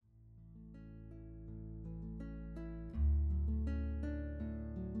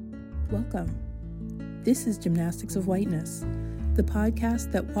Welcome. This is Gymnastics of Whiteness, the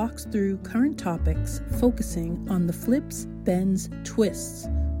podcast that walks through current topics focusing on the flips, bends, twists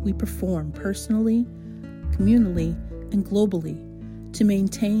we perform personally, communally, and globally to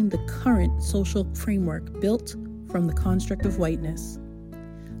maintain the current social framework built from the construct of whiteness.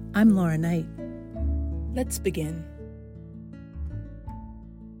 I'm Laura Knight. Let's begin.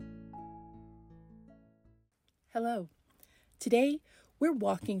 Hello. Today, we're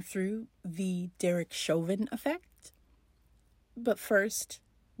walking through the Derek Chauvin effect. But first,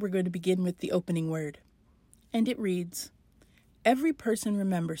 we're going to begin with the opening word. And it reads, every person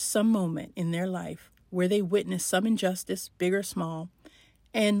remembers some moment in their life where they witnessed some injustice, big or small,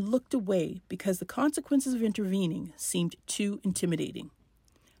 and looked away because the consequences of intervening seemed too intimidating.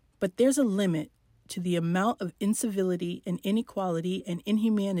 But there's a limit to the amount of incivility and inequality and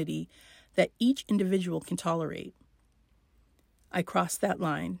inhumanity that each individual can tolerate. I crossed that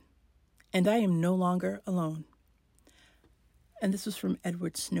line, and I am no longer alone. And this was from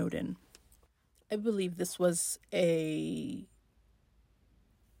Edward Snowden. I believe this was an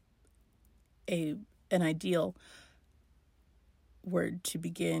ideal word to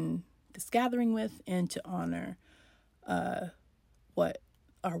begin this gathering with and to honor what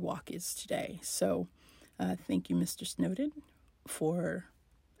our walk is today. So thank you, Mr. Snowden, for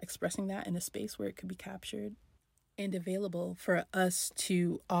expressing that in a space where it could be captured and available for us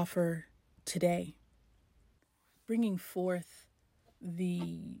to offer today. Bringing forth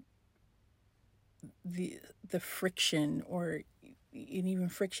the friction, or even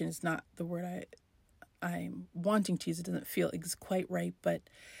friction is not the word I'm wanting to use. It doesn't feel quite right, but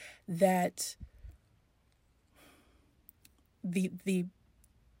that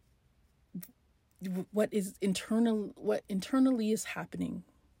what internally is happening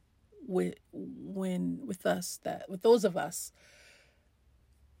with those of us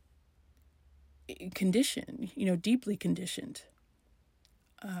conditioned, deeply conditioned,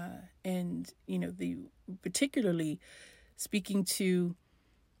 and the particularly speaking to,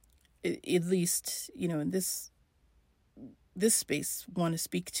 at least in this space, want to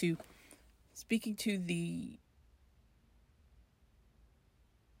speaking to the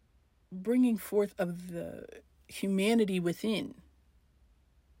bringing forth of the humanity within.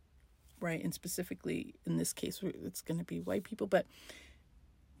 Right, and specifically in this case, it's going to be white people, but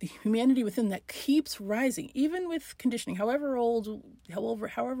the humanity within that keeps rising, even with conditioning. However old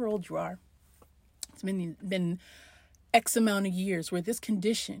you are, it's been X amount of years where this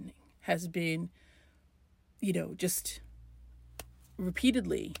conditioning has been, just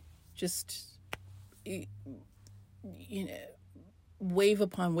repeatedly, wave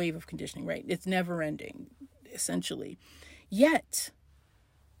upon wave of conditioning. Right, it's never ending, essentially. Yet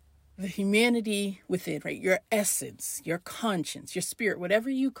the humanity within, right, your essence, your conscience, your spirit,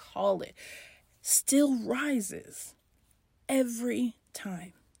 whatever you call it, still rises every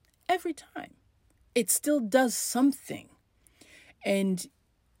time. Every time. It still does something. And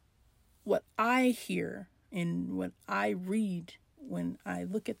what I hear and what I read when I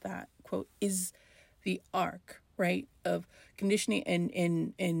look at that quote is the arc, right, of conditioning and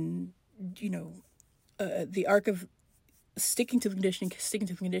the arc of sticking to the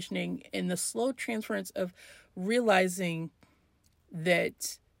conditioning, and the slow transference of realizing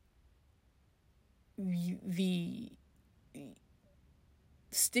that the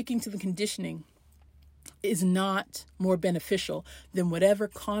sticking to the conditioning is not more beneficial than whatever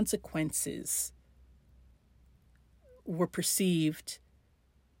consequences were perceived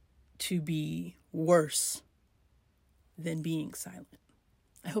to be worse than being silent.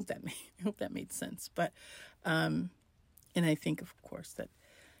 I hope that made sense. But and I think, of course, that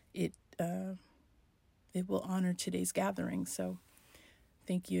it will honor today's gathering. So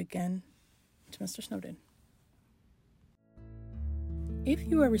thank you again to Mr. Snowden. If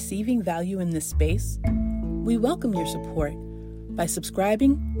you are receiving value in this space, we welcome your support by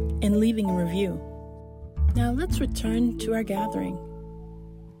subscribing and leaving a review. Now let's return to our gathering.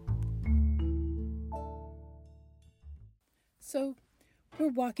 So we're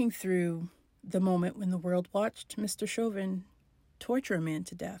walking through the moment when the world watched Mr. Chauvin torture a man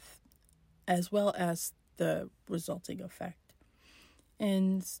to death, as well as the resulting effect.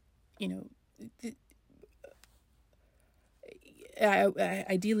 And,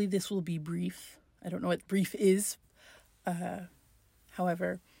 ideally this will be brief. I don't know what brief is.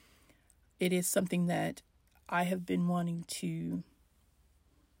 However, it is something that I have been wanting to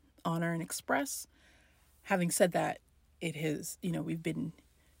honor and express. Having said that, it has, we've been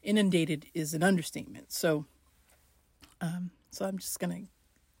inundated is an understatement. So I'm just going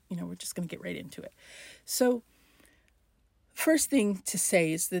to, we're just going to get right into it. So first thing to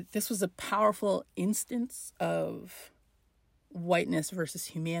say is that this was a powerful instance of whiteness versus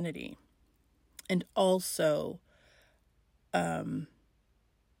humanity, and also the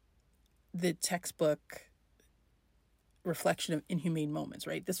textbook reflection of inhumane moments,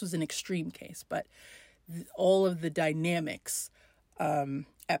 right? This was an extreme case, but all of the dynamics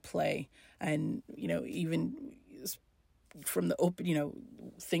at play, and, even from the open,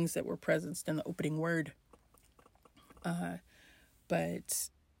 things that were present in the opening word. But,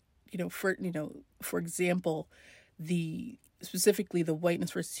 for example, specifically the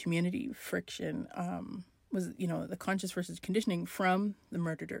whiteness versus humanity friction, was, the conscious versus conditioning from the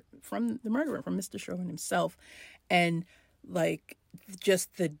murderer, from Mr. Chauvin himself. And like, just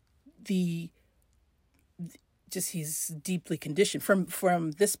he's deeply conditioned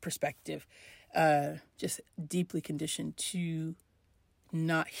from this perspective, just deeply conditioned to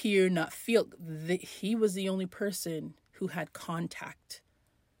not hear, not feel that he was the only person who had contact,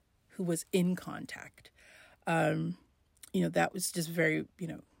 who was in contact. That was just very,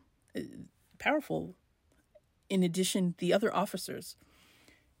 powerful. In addition, the other officers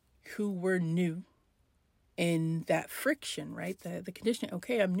who were new in that friction, right? The conditioning,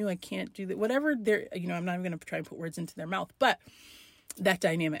 okay, I'm new, I can't do that. Whatever they're, I'm not even going to try and put words into their mouth, but that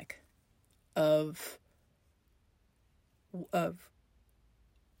dynamic of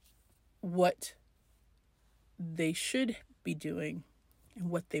what they should be doing and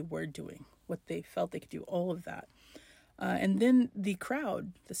what they were doing, what they felt they could do, all of that. And then the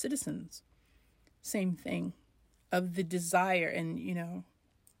crowd, the citizens, same thing, of the desire, and,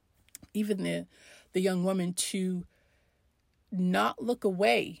 even the young woman to not look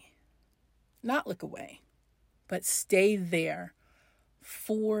away, but stay there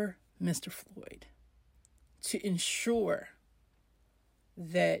for Mr. Floyd, to ensure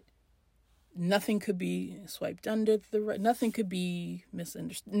that nothing could be swiped under the rug, nothing could be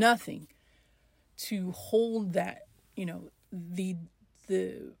misunderstood, nothing, to hold that,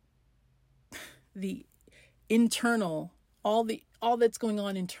 the internal, all that's going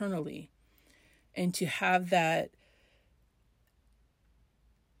on internally, and to have that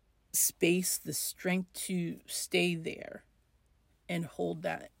space, the strength to stay there and hold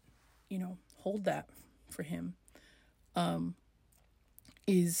that for him,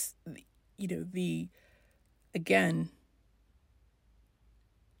 is, again,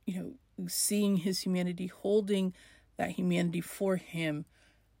 seeing his humanity, holding that humanity for him,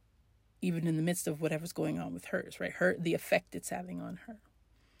 even in the midst of whatever's going on with hers, right? The effect it's having on her.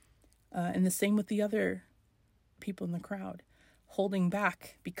 And the same with the other people in the crowd, holding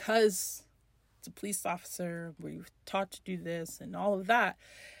back because it's a police officer, we're taught to do this and all of that.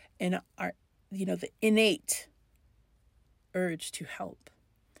 And the innate urge to help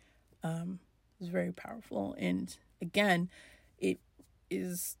is very powerful. And again, it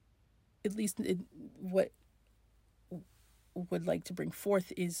is, at least what would like to bring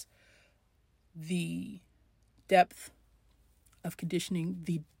forth, is the depth of conditioning,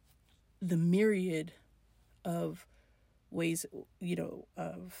 the myriad of ways, the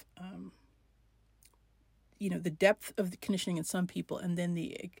depth of the conditioning in some people, and then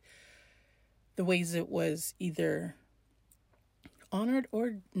the ways it was either honored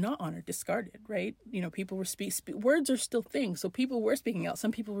or not honored, discarded, right? People were words are still things, so people were speaking out.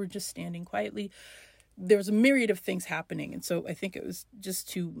 Some people were just standing quietly. There was a myriad of things happening, and so I think it was just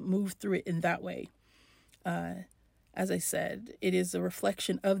to move through it in that way. As I said, it is a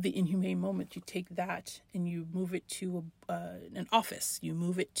reflection of the inhumane moment. You take that and you move it to an office. You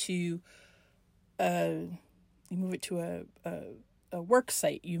move it to a work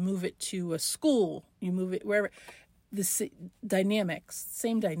site. You move it to a school. You move it wherever. The same dynamics,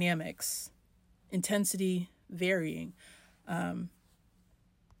 intensity varying.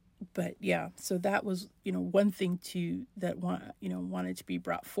 But yeah, so that was, one thing wanted to be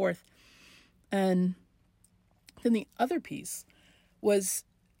brought forth. And then the other piece was,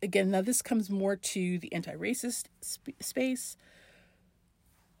 again, now this comes more to the anti-racist space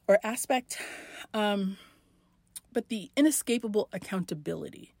or aspect, but the inescapable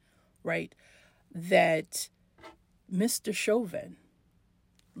accountability, right? That Mr. Chauvin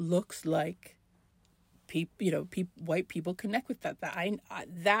looks like white people connect with that.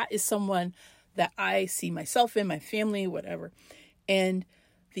 That is someone that I see myself in, my family, whatever. And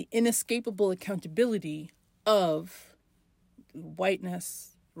the inescapable accountability of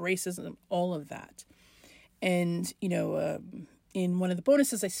whiteness, racism, all of that. And, in one of the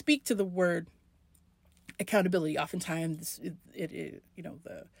bonuses, I speak to the word accountability. Oftentimes it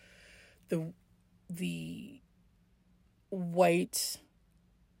the white,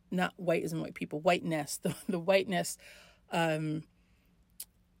 not white as in white people, whiteness, the whiteness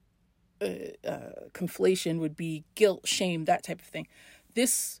conflation would be guilt, shame, that type of thing.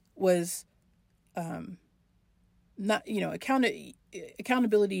 This was not,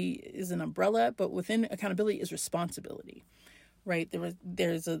 accountability is an umbrella, but within accountability is responsibility, right?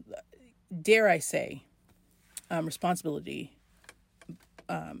 There's a, dare I say, responsibility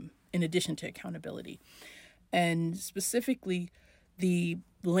in addition to accountability. And specifically the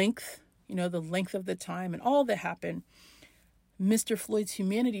length of the time and all that happened, Mr. Floyd's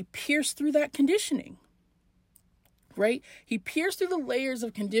humanity pierced through that conditioning, right? He pierced through the layers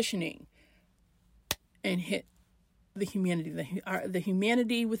of conditioning and hit the humanity. The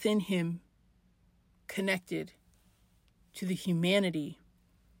humanity within him connected to the humanity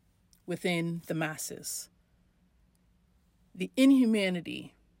within the masses. The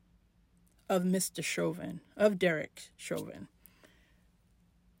inhumanity of Mr. Chauvin, of Derek Chauvin,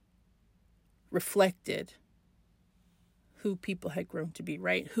 reflected who people had grown to be,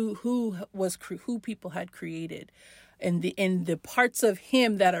 right? Who people had created, and the parts of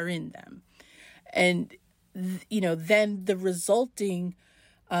him that are in them, and then the resulting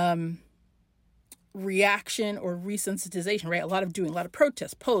reaction or resensitization, right? A lot of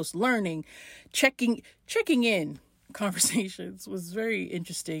protests, posts, learning, checking in conversations was very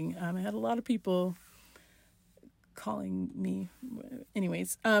interesting. I had a lot of people calling me,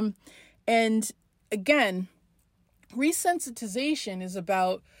 anyways. And again, resensitization is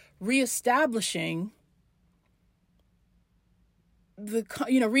about reestablishing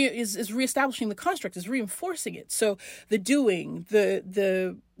is reestablishing the construct, is reinforcing it. So the doing,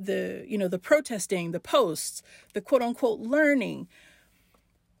 the protesting, the posts, the quote unquote learning,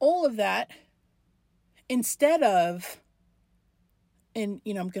 all of that, instead of, and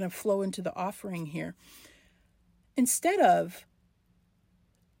I'm going to flow into the offering here, instead of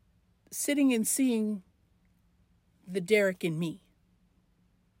sitting and seeing the Derek in me,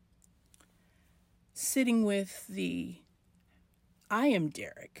 sitting with I am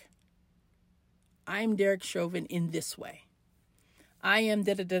Derek. I am Derek Chauvin in this way. I am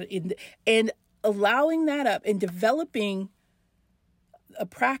and allowing that up and developing a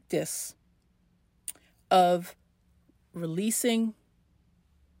practice of releasing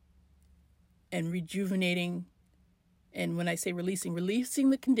and rejuvenating. And when I say releasing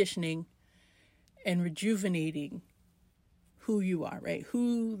the conditioning and rejuvenating who you are, right?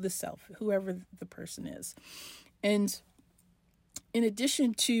 Who the self, whoever the person is. And in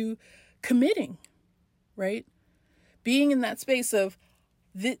addition to committing, right? Being in that space of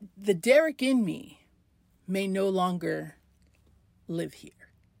the Derek in me may no longer live here.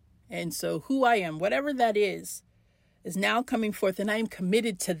 And so who I am, whatever that is now coming forth, and I am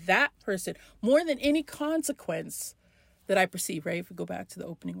committed to that person more than any consequence that I perceive, right? If we go back to the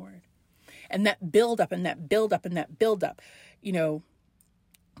opening word. And that build up and that build up and that build up,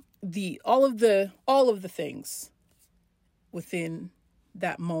 all of the things within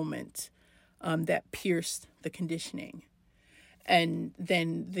that moment that pierced the conditioning. And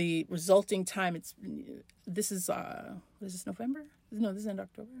then the resulting time, this is November? No, this is end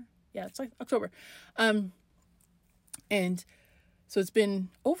October. Yeah, it's like October. And so it's been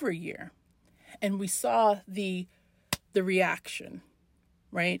over a year, and we saw the reaction,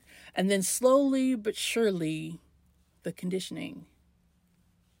 right? And then slowly but surely the conditioning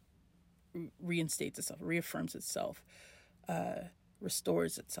reinstates itself, reaffirms itself,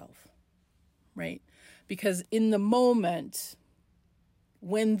 restores itself, right? Because in the moment,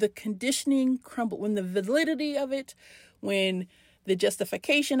 when the conditioning crumbled, when the validity of it, when the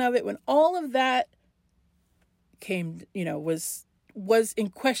justification of it, when all of that came, was in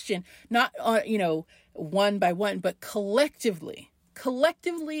question, not, one by one, but collectively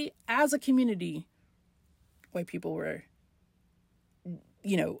as a community, white people were,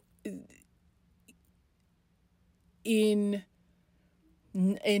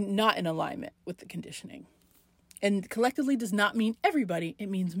 not in alignment with the conditioning. And collectively does not mean everybody, it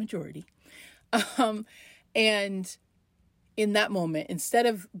means majority. And in that moment, instead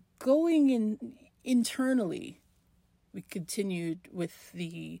of going in internally, we continued with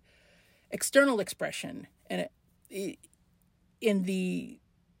the external expression and in the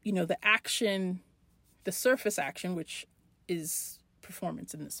action, the surface action, which is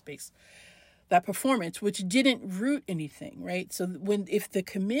performance in this space. That performance, which didn't root anything, right? So if the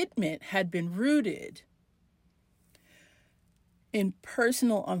commitment had been rooted in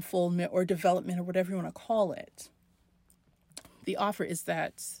personal unfoldment or development or whatever you want to call it, the offer is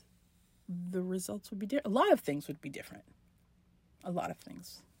that the results would be different. A lot of things would be different. A lot of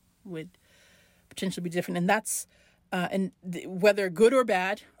things would potentially be different. And that's, whether good or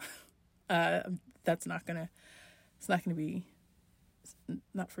bad, that's not going It's not going to be,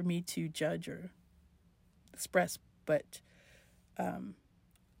 not for me to judge or express, but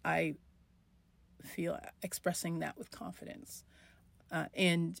I feel expressing that with confidence.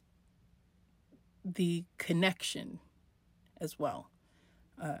 And the connection as well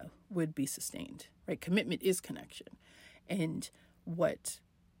would be sustained, right? Commitment is connection. And what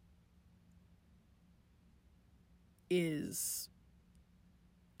is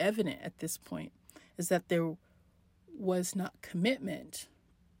evident at this point is that there was not commitment.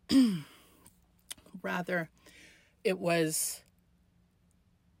 Rather, it was,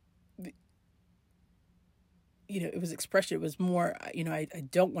 it was expression. It was more, I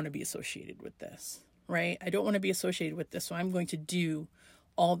don't want to be associated with this, right? I don't want to be associated with this. So I'm going to do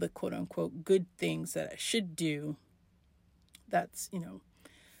all the quote unquote good things that I should do. That's,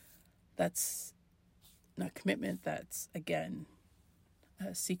 that's not commitment. That's, again,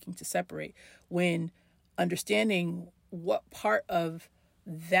 seeking to separate, when understanding what part of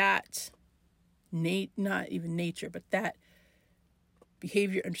that not even nature, but that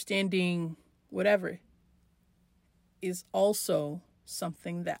behavior, understanding, whatever, is also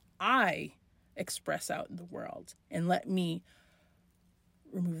something that I express out in the world, and let me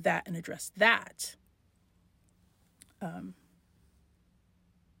remove that and address that.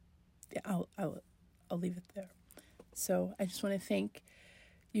 I'll leave it there. So I just want to thank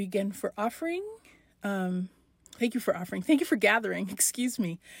you again for offering. Thank you for offering. Thank you for gathering. Excuse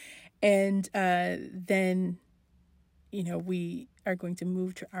me. And then, we are going to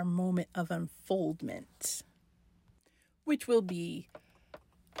move to our moment of unfoldment, which will be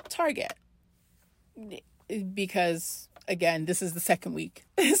Target. Because, again, this is the second week.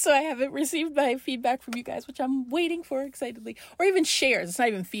 So I haven't received my feedback from you guys, which I'm waiting for excitedly. Or even shares. It's not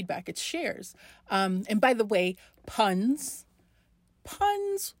even feedback. It's shares. And by the way, puns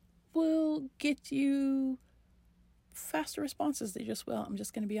will get you faster responses. They just will. I'm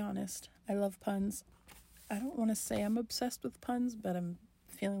just going to be honest. I love puns. I don't want to say I'm obsessed with puns, but I'm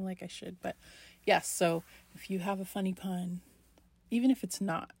feeling like I should. But yes, so if you have a funny pun, even if it's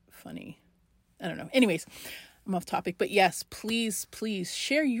not funny, I don't know. Anyways, I'm off topic, but yes, please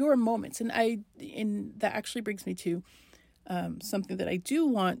share your moments. And that actually brings me to something that I do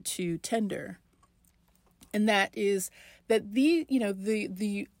want to tender. And that is that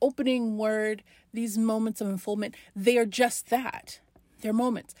the opening word, these moments of unfoldment, they are just that. They're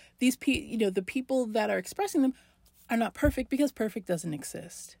moments. These the people that are expressing them are not perfect, because perfect doesn't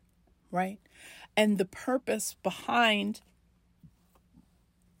exist, right? And the purpose behind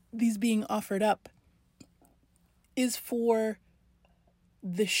these being offered up is for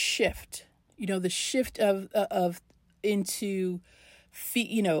the shift, the shift of into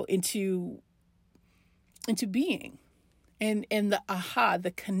being, and the aha,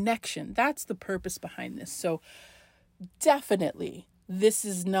 the connection. That's the purpose behind this. So definitely, this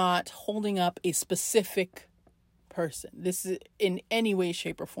is not holding up a specific person. This is in any way,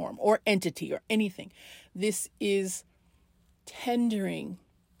 shape, or form, or entity, or anything. This is tendering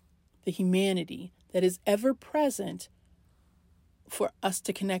the humanity that is ever present for us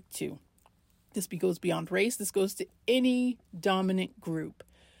to connect to. This goes beyond race. This goes to any dominant group,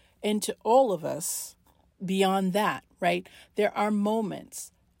 and to all of us beyond that, right? There are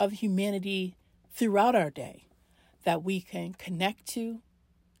moments of humanity throughout our day that we can connect to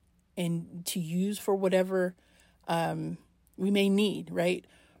and to use for whatever we may need, right?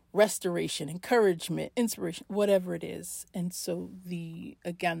 Restoration, encouragement, inspiration, whatever it is. And so the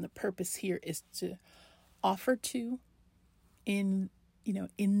purpose here is to offer to in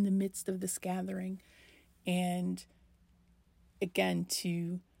the midst of this gathering, and again,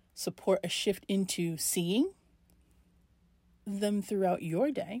 to support a shift into seeing them throughout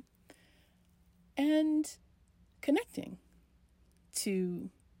your day and connecting to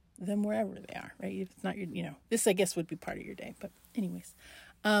them wherever they are, right? If it's not your, this I guess would be part of your day, but anyways.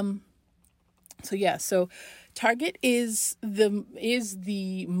 So Target is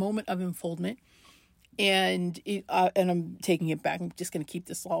the moment of unfoldment, and I'm taking it back. I'm just going to keep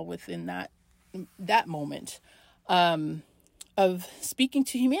this all within that moment of speaking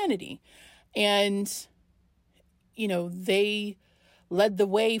to humanity, and they led the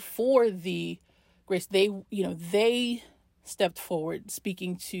way for the grace. They stepped forward,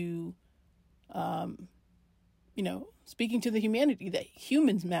 speaking to the humanity, that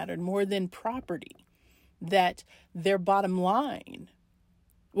humans mattered more than property, that their bottom line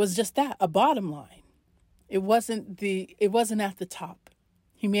was just that, a bottom line. It wasn't at the top.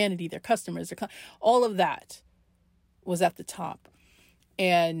 Humanity, their customers, all of that was at the top.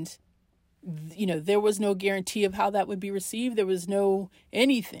 And, there was no guarantee of how that would be received. There was no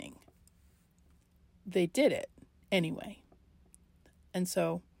anything. They did it. anyway. And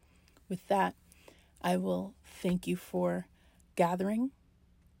so with that, I will thank you for gathering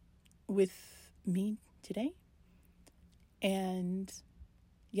with me today. And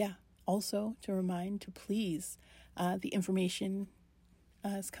also to remind to please, the information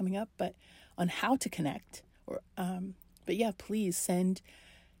is coming up, but on how to connect, please send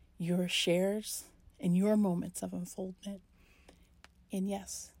your shares and your moments of unfoldment. And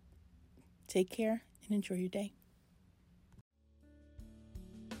yes, take care and enjoy your day.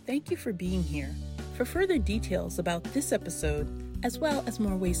 Thank you for being here. For further details about this episode, as well as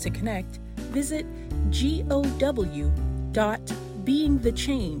more ways to connect, visit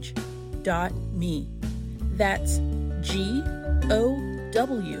gow.beingthechange.me. That's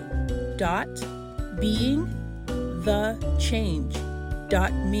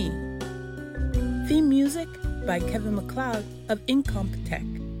gow.beingthechange.me. Theme music by Kevin MacLeod of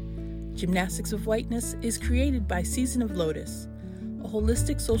Incompetech. Gymnastics of Whiteness is created by Season of Lotus, a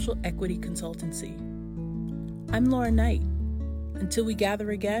holistic social equity consultancy. I'm Laura Knight. Until we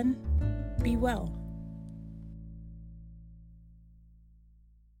gather again, be well.